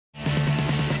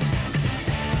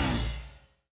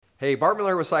Hey, Bart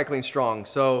Miller with Cycling Strong.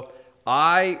 So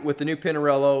I, with the new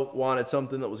Pinarello, wanted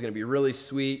something that was going to be really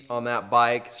sweet on that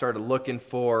bike. Started looking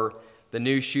for the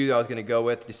new shoe that I was going to go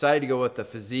with. Decided to go with the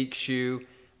Physique shoe.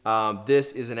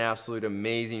 This is an absolute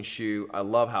amazing shoe. I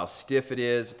love how stiff it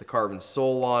is, the carbon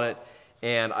sole on it,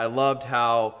 and I loved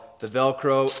how the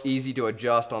Velcro, easy to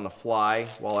adjust on the fly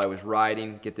while I was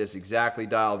riding. Get this exactly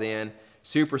dialed in.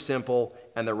 Super simple,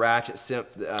 and the ratchet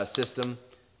system,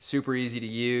 super easy to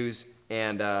use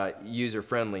and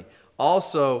user-friendly.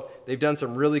 Also, they've done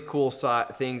some really cool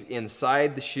things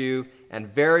inside the shoe and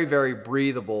very, very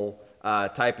breathable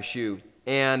type of shoe.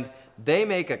 And they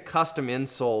make a custom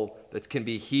insole that can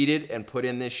be heated and put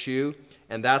in this shoe.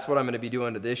 And that's what I'm going to be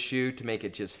doing to this shoe to make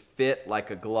it just fit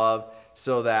like a glove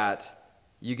so that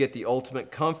you get the ultimate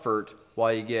comfort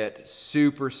while you get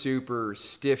super, super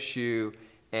stiff shoe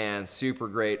and super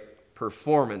great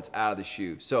performance out of the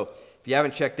shoe. So if you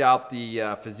haven't checked out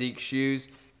the Physique shoes,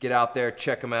 get out there,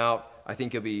 check them out. I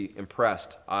think you'll be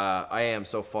impressed. I am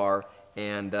so far,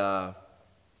 and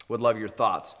would love your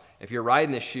thoughts. If you're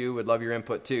riding this shoe, would love your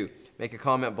input too. Make a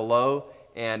comment below,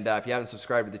 and if you haven't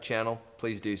subscribed to the channel,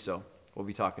 please do so. We'll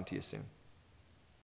be talking to you soon.